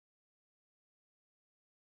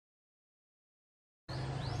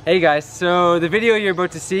Hey guys, so the video you're about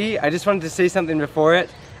to see, I just wanted to say something before it.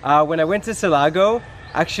 When I went to Silago,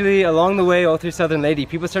 actually along the way all through Southern Leyte,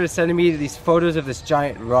 people started sending me these photos of this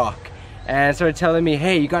giant rock and started telling me,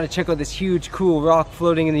 hey, you gotta check out this huge cool rock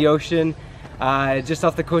floating in the ocean just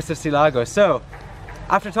off the coast of Silago. So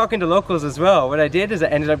after talking to locals as well, what I did is I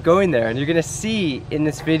ended up going there, and you're gonna see in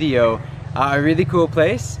this video a really cool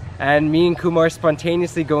place, and me and Kumar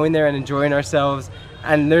spontaneously going there and enjoying ourselves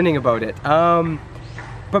and learning about it.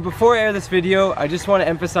 But before I air this video, I just want to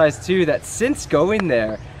emphasize too that since going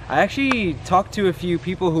there, I actually talked to a few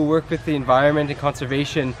people who work with the environment and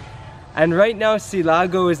conservation, and right now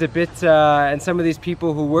Silago is a bit, and some of these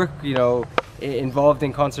people who work, you know, involved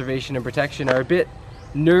in conservation and protection are a bit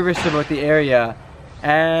nervous about the area,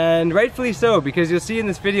 and rightfully so, because you'll see in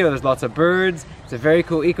this video there's lots of birds, it's a very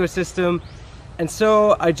cool ecosystem, and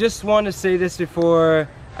so I just want to say this before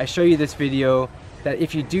I show you this video, that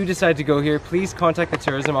if you do decide to go here, please contact the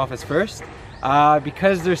tourism office first,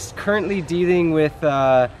 because they're currently dealing with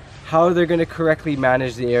how they're going to correctly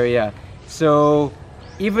manage the area. So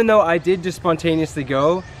even though I did just spontaneously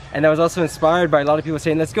go, and I was also inspired by a lot of people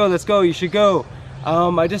saying, let's go, you should go,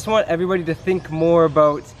 I just want everybody to think more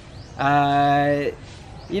about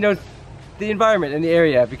you know, the environment in the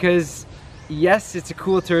area, because yes, it's a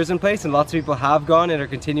cool tourism place and lots of people have gone and are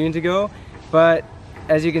continuing to go, but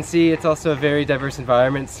as you can see, it's also a very diverse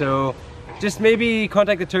environment, so just maybe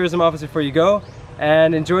contact the tourism office before you go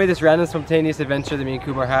and enjoy this random spontaneous adventure that me and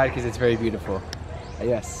Kumar had, because it's very beautiful.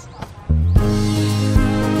 Yes.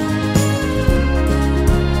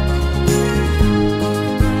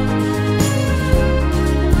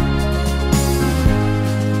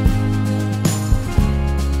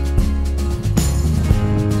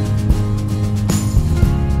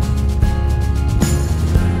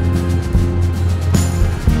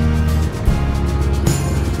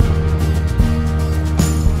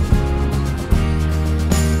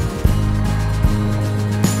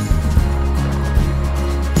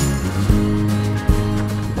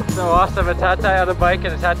 So awesome, a tatai on a bike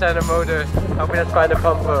and a tatai on a motor, helping us find a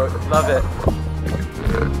pump boat. Love it.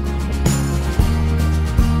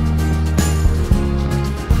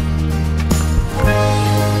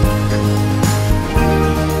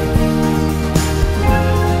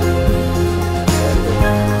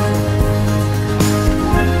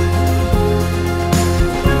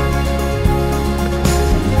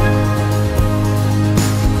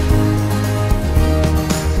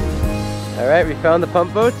 Alright, we found the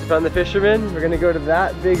pump boats, we found the fishermen. We're gonna go to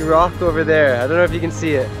that big rock over there. I don't know if you can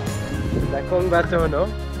see it. Dakong bato, no?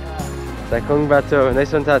 Yeah. Dakong bato.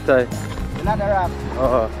 Nice one, Tatai. Another rock.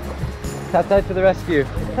 Oh, Tatai to the rescue.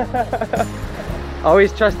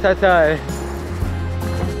 Always trust Tatai.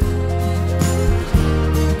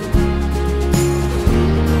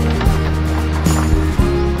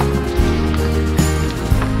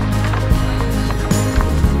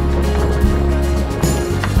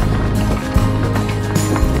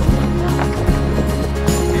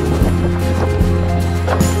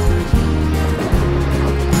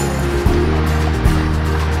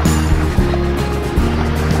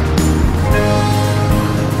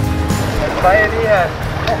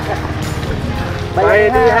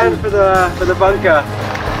 Bayanihan for the bunker.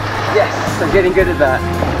 Yes, I'm getting good at that.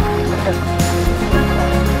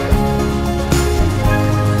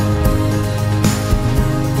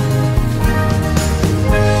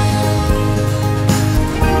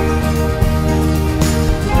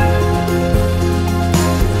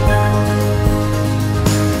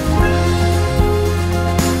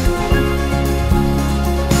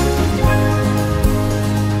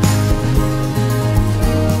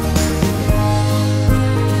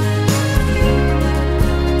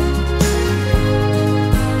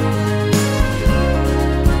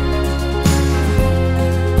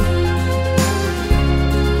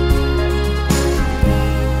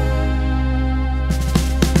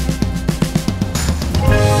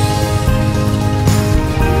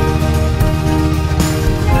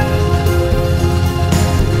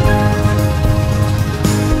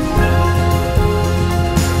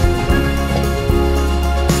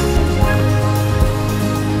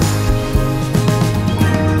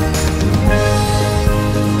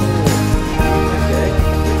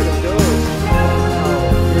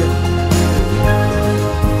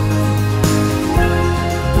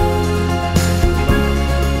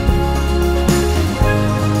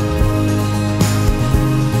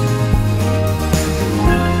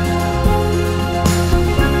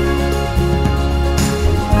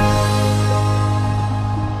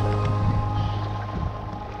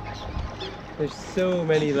 There's so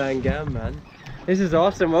many langgam, man. This is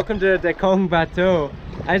awesome. Welcome to Dekong Bateau.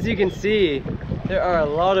 As you can see, There are a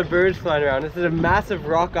lot of birds flying around. This is a massive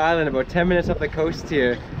rock island about 10 minutes off the coast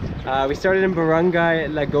here. We started in Barangay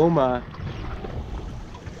Lagoma,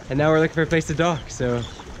 and now we're looking for a place to dock, so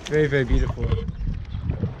very, very beautiful.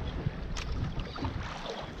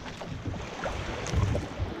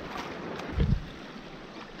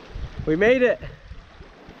 We made it!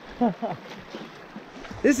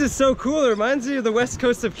 This is so cool. It reminds me of the west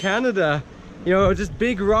coast of Canada. You know, just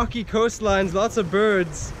big rocky coastlines, lots of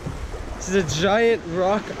birds. This is a giant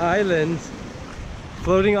rock island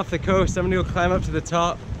floating off the coast. I'm gonna go climb up to the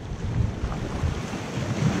top.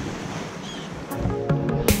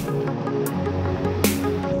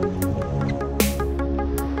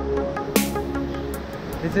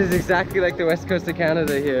 This is exactly like the west coast of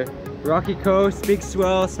Canada here. Rocky coast, big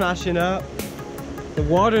swell smashing up. The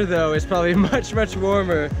water though is probably much, much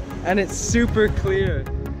warmer, and it's super clear.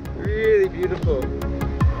 Really beautiful.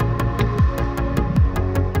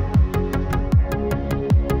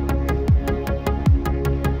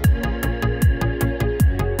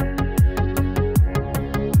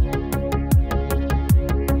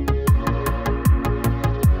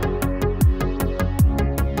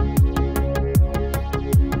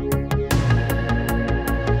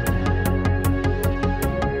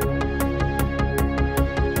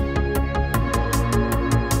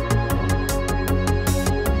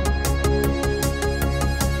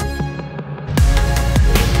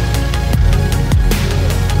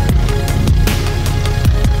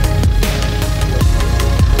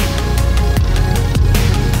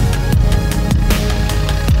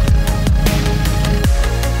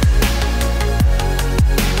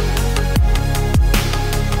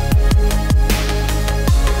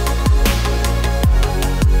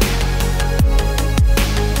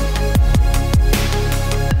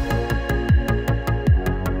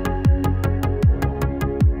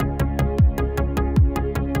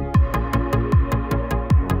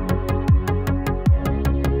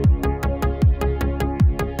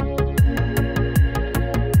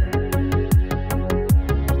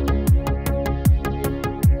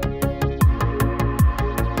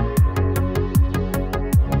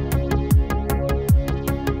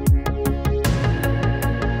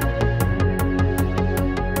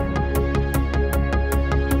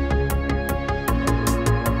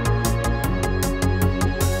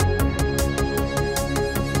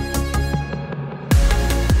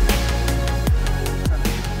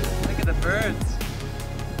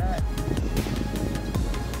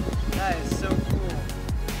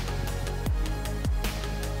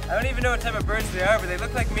 I don't even know what type of birds they are, but they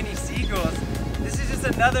look like mini seagulls. This is just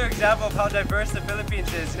another example of how diverse the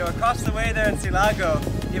Philippines is. You know, across the way there in Silago,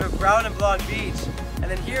 you have a brown and blonde beach,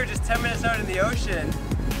 and then here, just 10 minutes out in the ocean,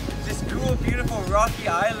 this cool, beautiful, rocky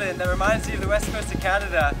island that reminds you of the west coast of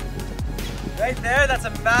Canada. Right there, that's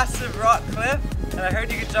a massive rock cliff, and I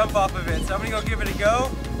heard you could jump off of it, so I'm gonna go give it a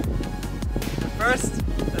go. But first,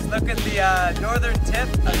 let's look at the northern tip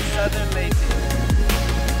of Southern Leyte.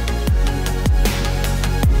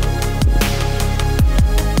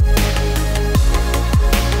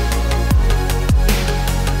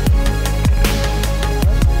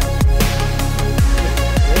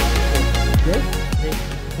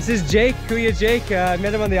 This is Jake, Kuya Jake. I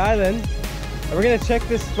met him on the island. And we're gonna check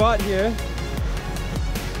this spot here.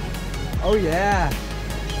 Oh yeah.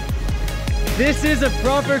 This is a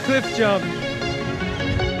proper cliff jump.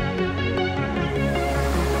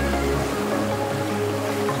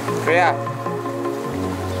 Kuya,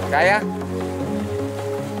 kaya?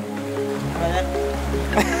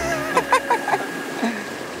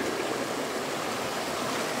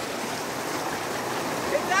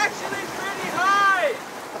 It's actually pretty high!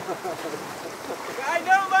 I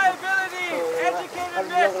know my ability! Educated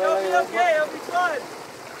risk, it'll be okay, it'll be fun!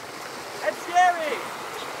 And scary!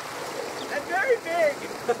 And very big!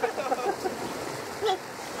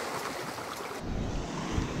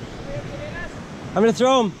 I'm gonna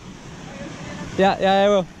throw him! Yeah, I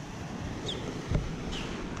will.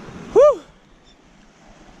 Whew!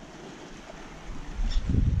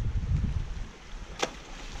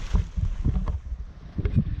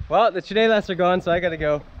 Well, the chinelas are gone, so I gotta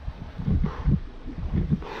go.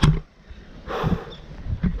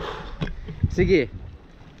 Sige.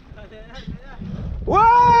 Whoa!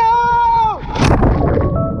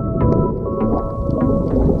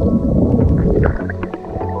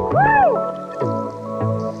 Woo!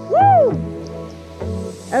 Woo!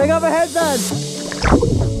 And I got my headband.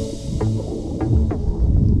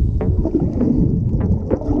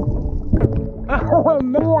 Oh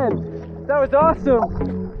man, that was awesome.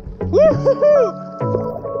 Woo-hoo-hoo!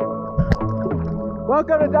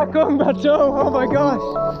 Welcome to Becoming Filipino. Oh my gosh.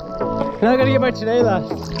 Now I gotta get my chinelas.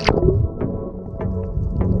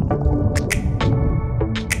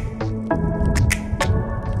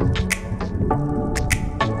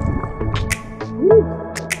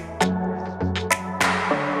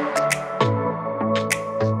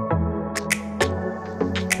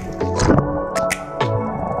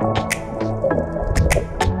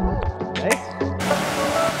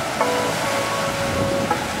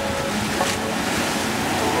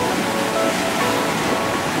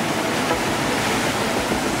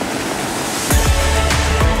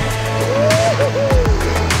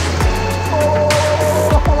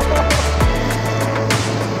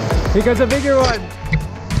 Here comes a bigger one.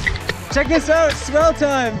 Check this out, swell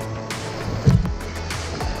time.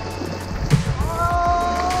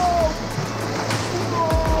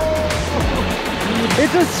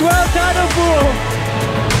 It's a swell tidal pool.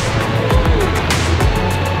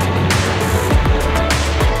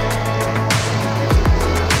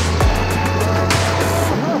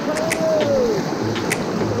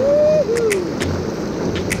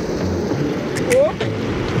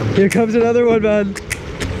 Here comes another one, man.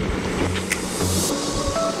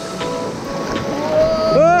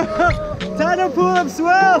 Oh, tidal pool of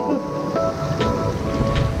swell.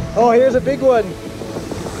 Oh, here's a big one.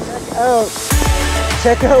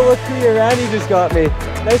 Check out what Kuya Rani just got me.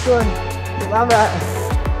 Nice one. Salamat.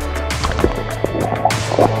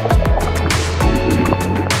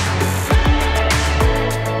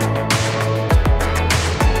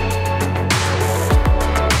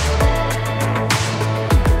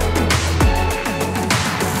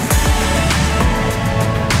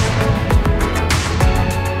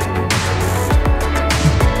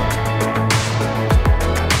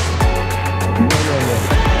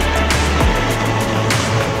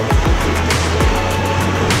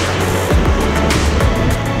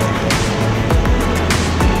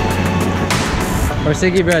 Or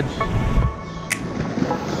Siggy bread.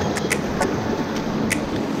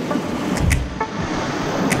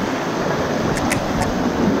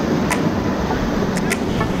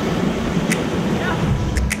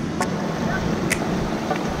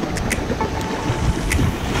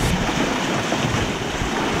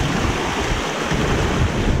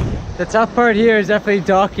 The tough part here is definitely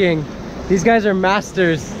docking. These guys are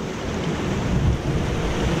masters.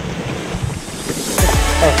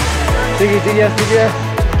 Sige, sige, sige.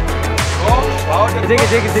 Oh, wow. Sige,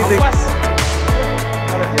 sige, sige.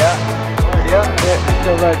 Yeah. Yeah.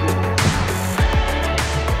 So right.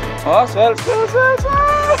 Oh, swell, swell, swell,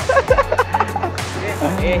 swell.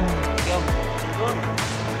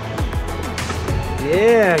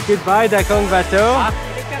 Yeah, goodbye, Dakong Bato.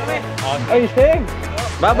 Oh, you think?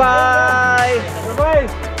 Bye-bye. Bye-bye.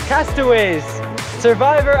 Castaways.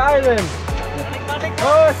 Survivor Island.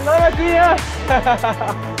 Oh, salamat kuya.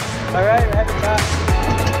 All right, we're heading back.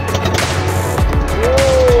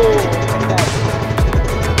 Whoa.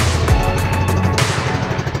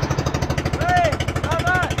 Hey,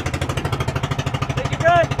 salamat. Thank you,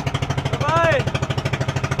 good. Bye-bye.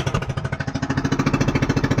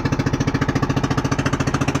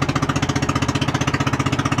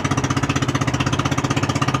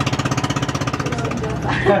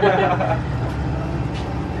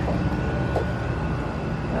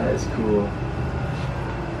 That is cool.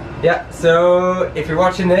 Yeah, so if you're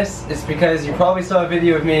watching this, it's because you probably saw a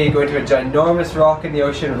video of me going to a ginormous rock in the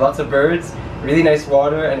ocean with lots of birds, really nice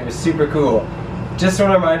water, and it was super cool. Just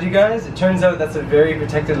want to remind you guys, it turns out that's a very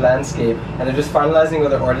protected landscape, and they're just finalizing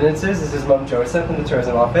other ordinances. This is Mum Joseph from the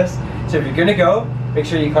tourism office. So if you're gonna go, make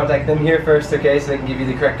sure you contact them here first, okay, so they can give you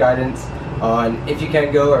the correct guidance on if you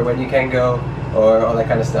can go or when you can go or all that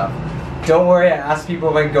kind of stuff. Don't worry, I asked people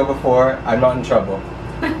if I could go before. I'm not in trouble.